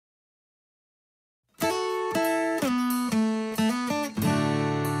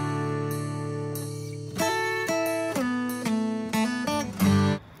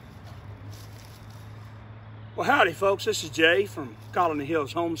Howdy folks, this is Jay from Colony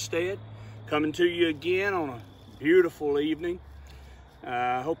Hills Homestead, coming to you again on a beautiful evening.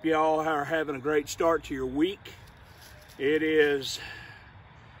 I hope you all are having a great start to your week. It is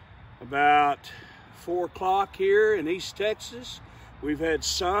about 4 o'clock here in East Texas. We've had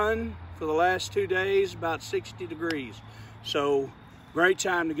sun for the last 2 days, about 60 degrees. So great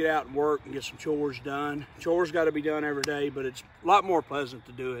time to get out and work and get some chores done. Chores got to be done every day, but it's a lot more pleasant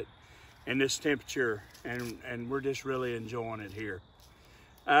to do it in this temperature, and we're just really enjoying it here.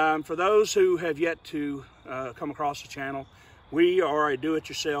 For those who have yet to come across the channel, we are a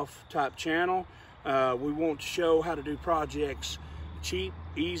do-it-yourself type channel. We want to show how to do projects cheap,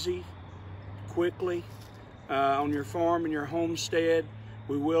 easy, quickly on your farm and your homestead.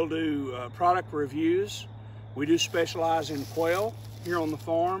 We will do product reviews. We do specialize in quail here on the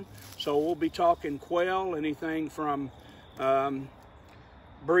farm, so we'll be talking quail, anything from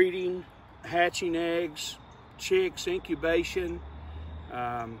breeding, hatching eggs, chicks, incubation,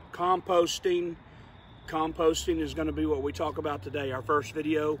 composting. Composting is going to be what we talk about today. Our first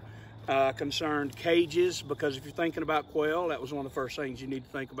video concerned cages, because if you're thinking about quail, that was one of the first things you need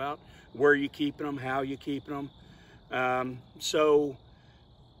to think about. Where you keeping them, how you keeping them. So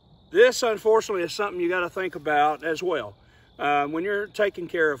this, unfortunately, is something you got to think about as well. When you're taking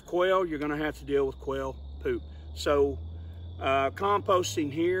care of quail, you're going to have to deal with quail poop. So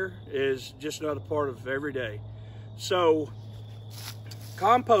composting here is just another part of every day. So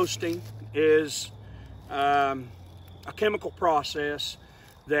composting is a chemical process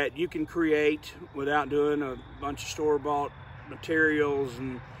that you can create without doing a bunch of store-bought materials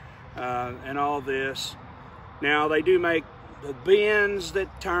and all this. Now they do make the bins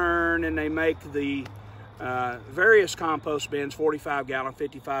that turn, and they make the various compost bins, 45 gallon,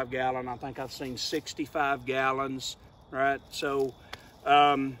 55 gallon. I think I've seen 65 gallons, right? So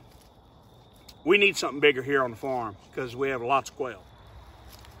we need something bigger here on the farm because we have lots of quail.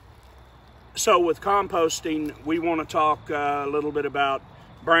 So with composting, we want to talk a little bit about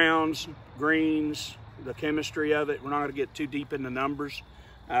browns, greens, the chemistry of it. We're not going to get too deep in the numbers.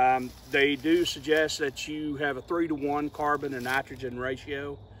 They do suggest that you have a 3-to-1 carbon and nitrogen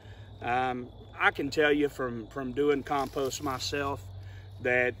ratio. I can tell you from doing compost myself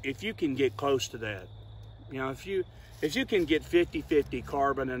that if you can get close to that, you know, if you can get 50-50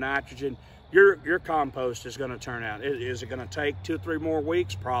 carbon and nitrogen, your compost is going to turn out. Is it going to take 2 or 3 more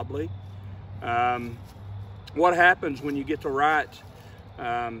weeks? Probably. What happens when you get the right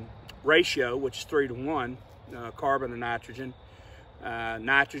ratio, which is 3-to-1, carbon and nitrogen,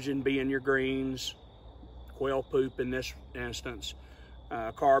 nitrogen being your greens, quail poop in this instance,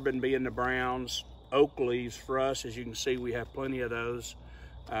 carbon being the browns, oak leaves for us, as you can see, we have plenty of those,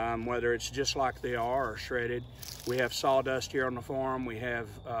 whether it's just like they are or shredded. We have sawdust here on the farm. We have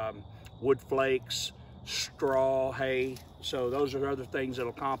wood flakes, straw, hay. So those are other things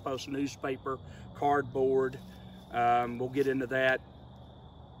that'll compost: newspaper, cardboard. We'll get into that.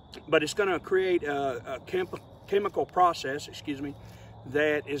 But it's going to create a chemical process, excuse me,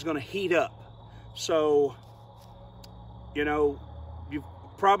 that is going to heat up. So, you know, you've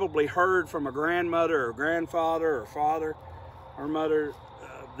probably heard from a grandmother or grandfather or father or mother,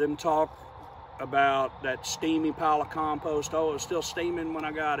 them talk about that steamy pile of compost. Oh, it was still steaming when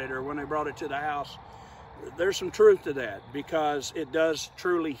I got it, or when they brought it to the house. There's some truth to that, because it does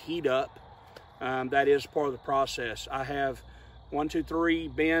truly heat up. That is part of the process. I have 1, 2, 3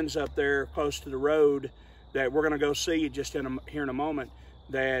 bins up there close to the road that we're going to go see just here in a moment,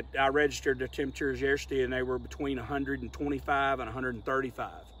 that I registered the temperatures yesterday, and they were between 125 and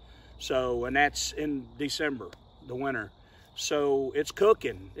 135. So, and that's in December, the winter. So it's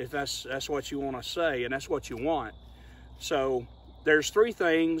cooking, if that's what you want to say, and that's what you want. So there's 3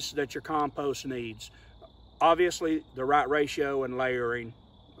 things that your compost needs. Obviously, the right ratio and layering,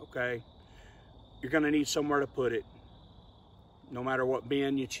 okay? You're going to need somewhere to put it, no matter what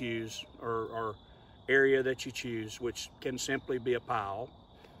bin you choose or area that you choose, which can simply be a pile.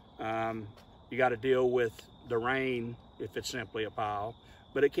 You got to deal with the rain if it's simply a pile,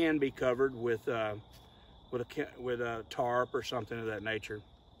 but it can be covered with a tarp or something of that nature.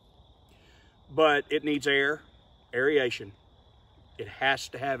 But it needs air, aeration. It has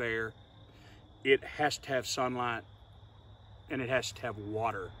to have air. It has to have sunlight, and it has to have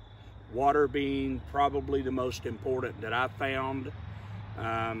water. Water being probably the most important that I've found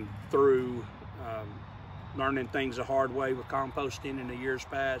through learning things the hard way with composting in the years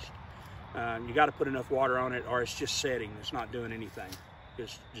past. You got to put enough water on it, or it's just setting. It's not doing anything.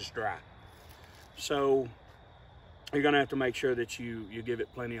 It's just dry. So you're going to have to make sure that you give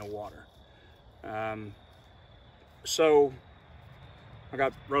it plenty of water. So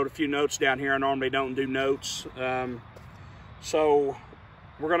wrote a few notes down here. I normally don't do notes. So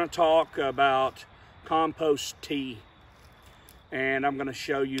we're going to talk about compost tea, and I'm going to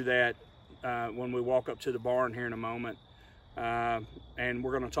show you that when we walk up to the barn here in a moment. And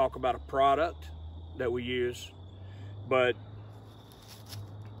we're going to talk about a product that we use, but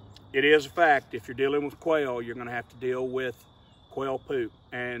it is a fact, if you're dealing with quail, you're going to have to deal with quail poop.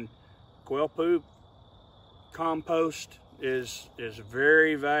 And quail poop compost is a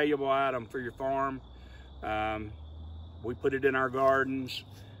very valuable item for your farm. We put it in our gardens.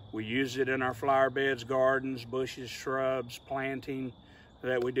 We use it in our flower beds, gardens, bushes, shrubs, planting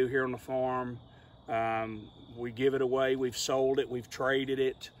that we do here on the farm. We give it away. We've sold it. We've traded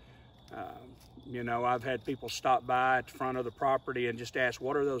it. You know, I've had people stop by at the front of the property and just ask,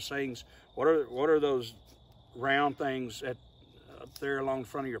 what are those things? What are those round things up there along the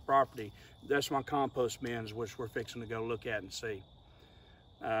front of your property? That's my compost bins, which we're fixing to go look at and see.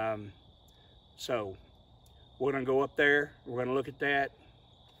 So we're gonna go up there. We're gonna look at that.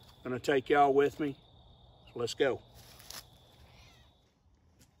 I'm gonna take y'all with me. So let's go.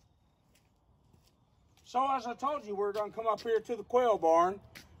 So as I told you, we're gonna come up here to the quail barn.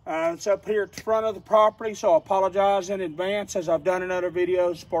 It's up here at the front of the property, so I apologize in advance, as I've done in other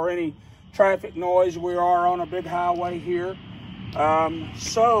videos, for any traffic noise. We are on a big highway here.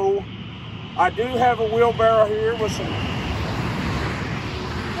 So I do have a wheelbarrow here with some,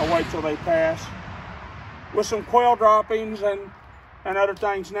 I'll wait till they pass, with some quail droppings and other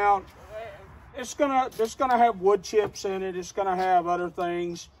things. Now, it's gonna have wood chips in it. It's gonna have other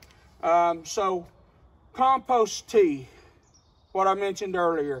things. So compost tea, what I mentioned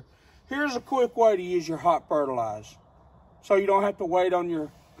earlier. Here's a quick way to use your hot fertilizer, so you don't have to wait on your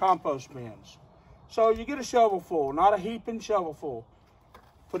compost bins. So you get a shovel full, not a heaping shovel full.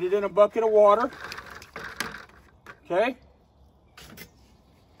 Put it in a bucket of water, okay?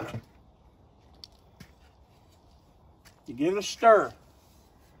 You give it a stir.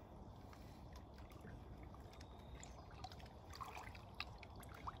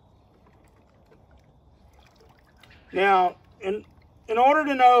 Now, in order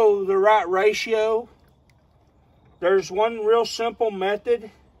to know the right ratio, there's one real simple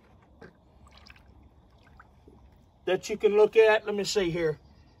method that you can look at. Let me see here.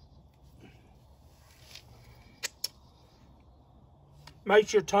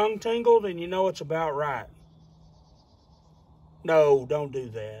 Makes your tongue tingle, and you know it's about right. No, don't do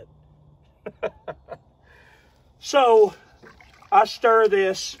that. So I stir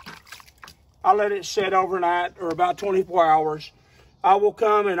this. I let it sit overnight, or about 24 hours. I will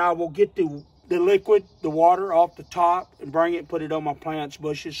come and I will get the liquid, the water off the top, and bring it and put it on my plants,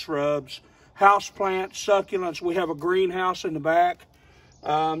 bushes, shrubs, house plants, succulents. We have a greenhouse in the back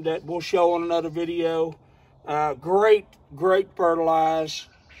that we'll show on another video. Great fertilizer,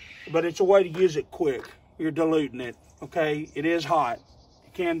 but it's a way to use it quick. You're diluting it, okay? It is hot.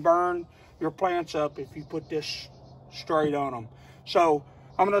 You can burn your plants up if you put this straight on them. So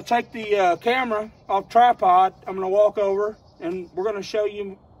I'm gonna take the camera off tripod. I'm gonna walk over and we're gonna show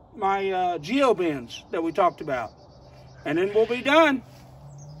you my Geobins that we talked about. And then we'll be done.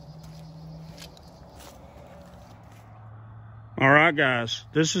 All right, guys,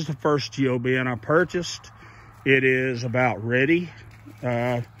 this is the first Geobin I purchased. It is about ready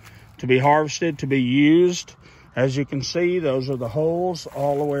to be harvested, to be used. As you can see, those are the holes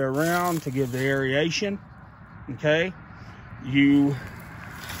all the way around to give the aeration, okay? You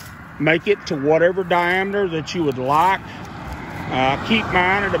make it to whatever diameter that you would like. Keep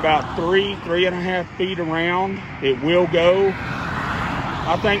mine at about 3.5 feet around. It will go,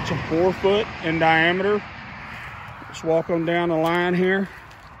 I think, to 4 foot in diameter. Let's walk on down the line here.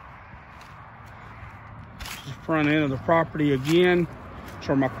 The front end of the property again. That's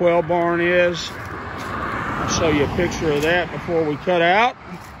where my quail barn is. I'll show you a picture of that before we cut out.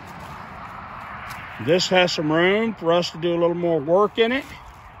 This has some room for us to do a little more work in it.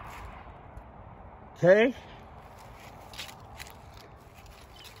 Okay.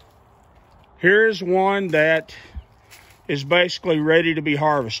 Here's one that is basically ready to be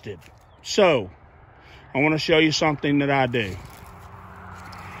harvested. So, I want to show you something that I do.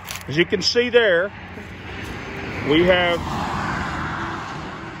 As you can see there, we have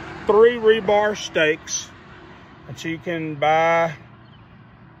 3 rebar stakes that you can buy,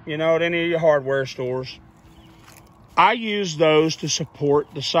 you know, at any of your hardware stores. I use those to support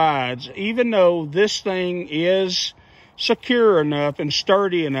the sides, even though this thing is secure enough and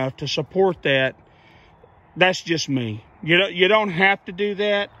sturdy enough to support that. That's just me. You don't have to do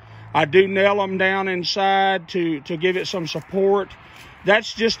that. I do nail them down inside to give it some support.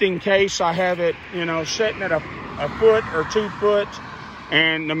 That's just in case I have it, you know, sitting at a foot or 2 foot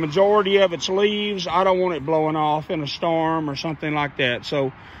and the majority of its leaves, I don't want it blowing off in a storm or something like that.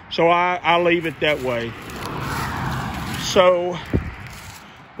 So I leave it that way. So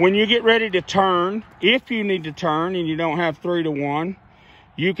when you get ready to turn, if you need to turn and you don't have 3 to 1,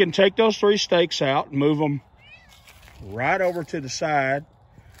 you can take those 3 stakes out, move them right over to the side,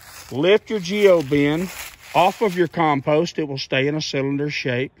 lift your Geobin off of your compost. It will stay in a cylinder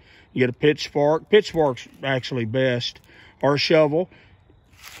shape. You get a pitchfork. Pitchfork's actually best, or a shovel.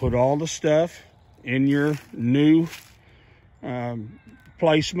 Put all the stuff in your new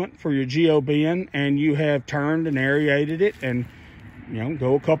placement for your Geobin, and you have turned and aerated it, and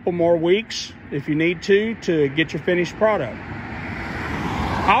go a couple more weeks if you need to get your finished product.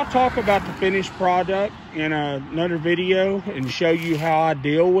 I'll talk about the finished product in another video and show you how I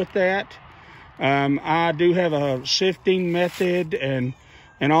deal with that. I do have a sifting method and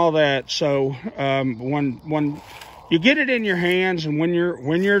all that. So when you get it in your hands and when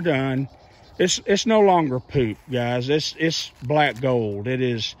you're done, it's no longer poop, guys. It's black gold. It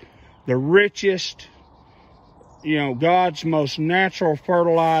is the richest, God's most natural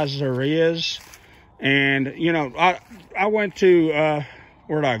fertilizer there is. And I went to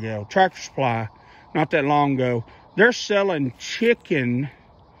where'd I go? Tractor Supply not that long ago. They're selling chicken,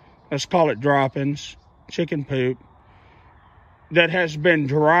 let's call it droppings, chicken poop, that has been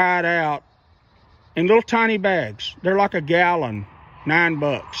dried out in little tiny bags. They're like a gallon,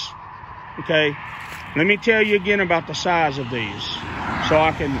 $9. Okay, let me tell you again about the size of these, so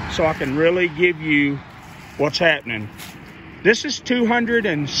I can really give you what's happening. This is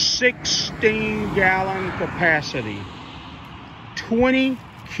 216 gallon capacity, 20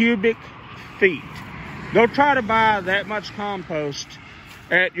 cubic feet. Go try to buy that much compost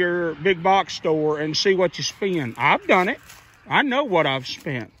at your big box store and see what you spend. I've done it. I know what I've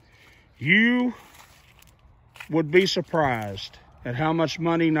spent. You would be surprised at how much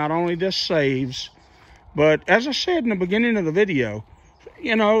money not only this saves, but as I said in the beginning of the video,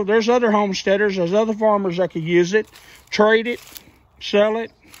 there's other homesteaders, there's other farmers that could use it, trade it, sell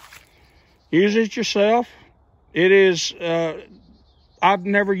it, use it yourself. It is, I've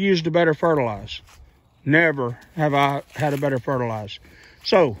never used a better fertilizer. Never have I had a better fertilizer.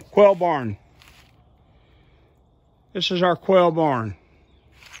 So, quail barn. This is our quail barn.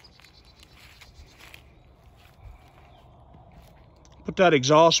 Put that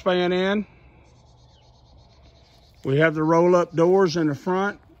exhaust fan in. We have the roll-up doors in the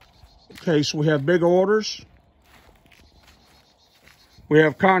front in case we have big orders. We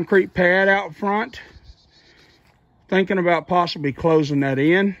have concrete pad out front. Thinking about possibly closing that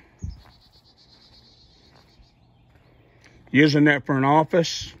in. Using that for an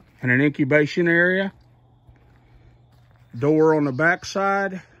office and an incubation area. Door on the back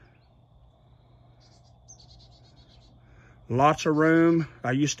side. Lots of room.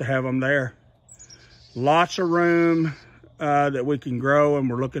 I used to have them there. Lots of room that we can grow, and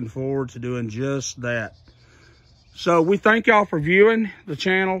we're looking forward to doing just that. So we thank y'all for viewing the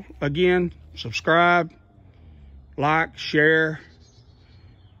channel. Again, subscribe, like, share,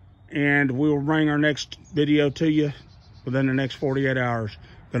 and we'll bring our next video to you within the next 48 hours.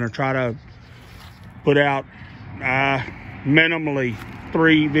 Gonna try to put out minimally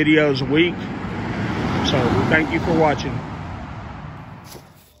 3 videos a week. So thank you for watching.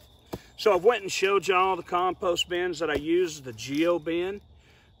 So I've went and showed y'all the compost bins that I use, the Geobin.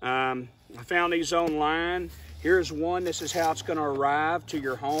 I found these online. Here's one. This is how it's going to arrive to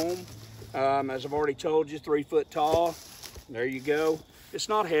your home. As I've already told you, 3 foot tall. There you go. It's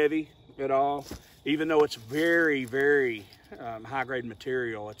not heavy at all, even though it's very, very high-grade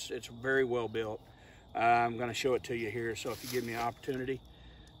material. It's very well built. I'm going to show it to you here. So if you give me an opportunity,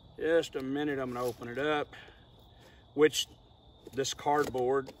 just a minute, I'm going to open it up. Which this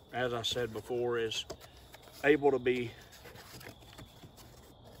cardboard, as I said before, is able to be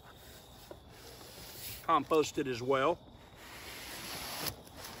composted as well.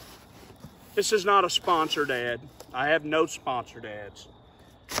 This is not a sponsored ad. I have no sponsored ads.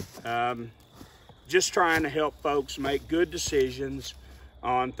 Just trying to help folks make good decisions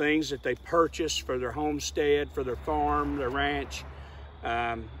on things that they purchase for their homestead, for their farm, their ranch.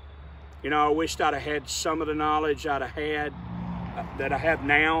 I wished I'd have had some of the knowledge I'd have had that I have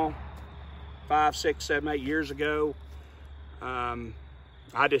now 5, 6, 7, 8 years ago.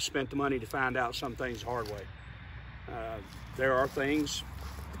 I just spent the money to find out some things the hard way. There are things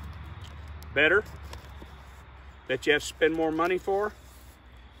better that you have to spend more money for,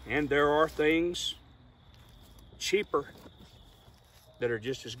 and there are things cheaper that are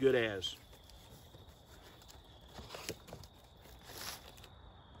just as good as.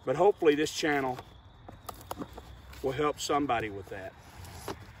 But hopefully this channel will help somebody with that.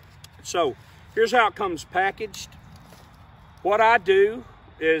 So here's how it comes packaged. What I do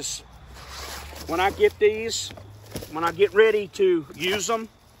is when I get these, when I get ready to use them,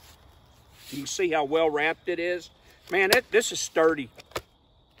 you can see how well wrapped it is. Man, this is sturdy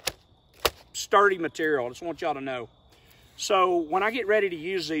material. I just want y'all to know. So when I get ready to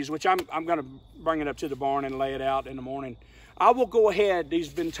use these, which I'm gonna bring it up to the barn and lay it out in the morning, I will go ahead. These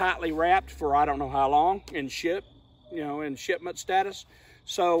have been tightly wrapped for I don't know how long in shipment status.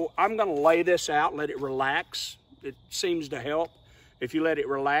 So I'm gonna lay this out, let it relax. It seems to help if you let it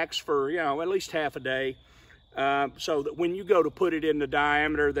relax for, at least half a day, so that when you go to put it in the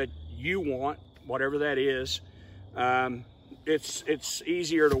diameter that you want, whatever that is, it's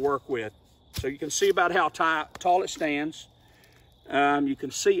easier to work with. So you can see about how tall it stands. You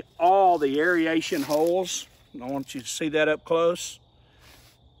can see all the aeration holes. I want you to see that up close.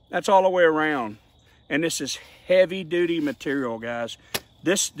 That's all the way around. And this is heavy duty material, guys.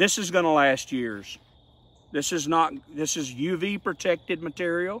 This is gonna last years. This is UV protected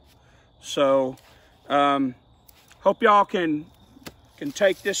material. So hope y'all can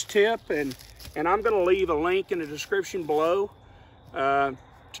take this tip, and I'm gonna leave a link in the description below to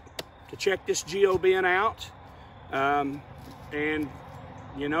check this Geobin out. And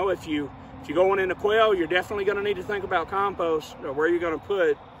if you're going into quail, you're definitely gonna need to think about compost, or where you're gonna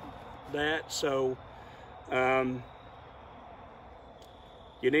put that. So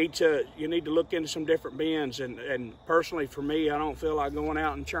you need to look into some different bins, and personally for me, I don't feel like going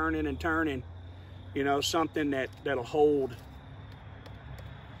out and churning and turning, something that'll hold,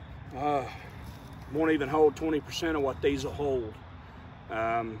 won't even hold 20% of what these will hold.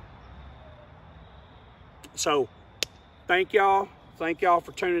 So thank y'all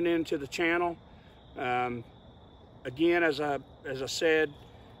for tuning in to the channel. Again, as I said,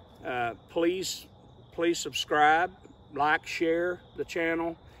 please subscribe, like, share the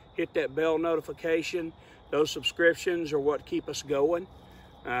channel, hit that bell notification. Those subscriptions are what keep us going,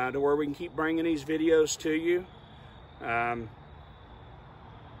 to where we can keep bringing these videos to you.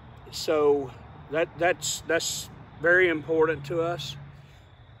 So that's very important to us.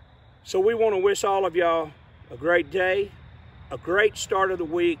 So we want to wish all of y'all a great day, a great start of the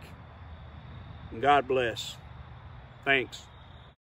week, and God bless. Thanks.